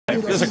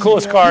This is the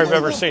coolest car I've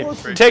ever seen.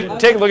 Take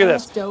a look at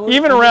this.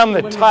 Even around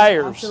the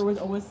tires,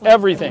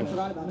 everything,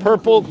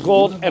 purple,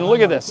 gold, and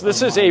look at this.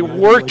 This is a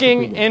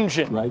working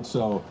engine. Right.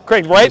 So,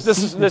 Craig, right?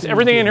 This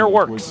everything in here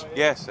works.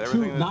 Yes,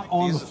 everything. Not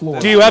on the floor.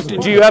 Do you have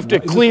to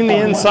clean the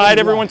inside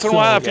every once in a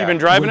while after you've been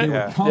driving it?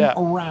 Yeah.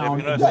 Around.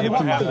 If you notice, they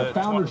even have the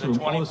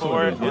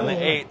 24 and the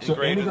 8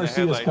 engraved in the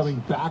headlights. Coming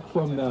back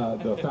from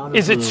the founders.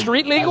 Is it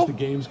street legal? The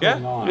game's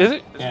going on. Is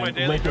it? This is my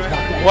daily drive.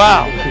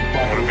 Wow. I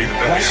want to be the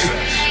best.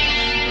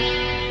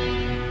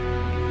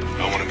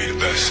 I want to be the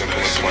best. Simple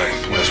and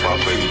plain. That's why I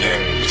play the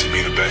game. To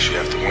be the best, you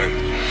have to win.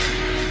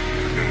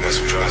 And that's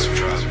what drives me.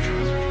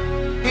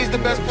 He's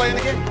the best player in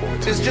the game.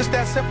 It's just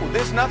that simple.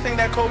 There's nothing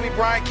that Kobe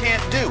Bryant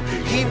can't do.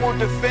 He will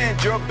defend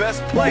your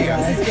best player.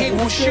 He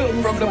will shoot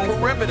from the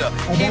perimeter.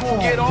 He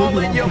will get all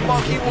in your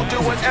mug. He will do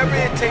whatever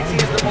it takes. He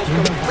is the most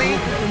complete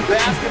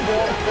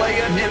basketball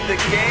player in the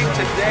game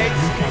today,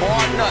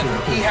 bar none.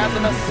 He has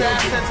an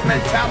assassin's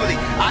mentality.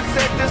 I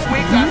said this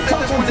week, I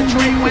said this when the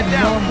trade went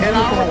down, and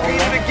I'll repeat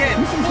it again.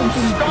 Who's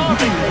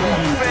starving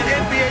for an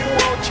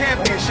NBA World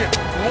Championship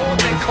more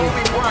than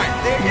Kobe Bryant?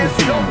 There is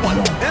no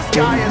one. This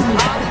guy is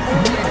highly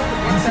motivated.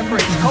 What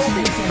separates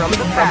Kobe from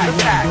the pack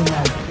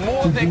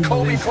more than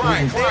Kobe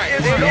Bryant?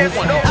 There is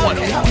no one.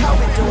 How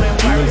we doing?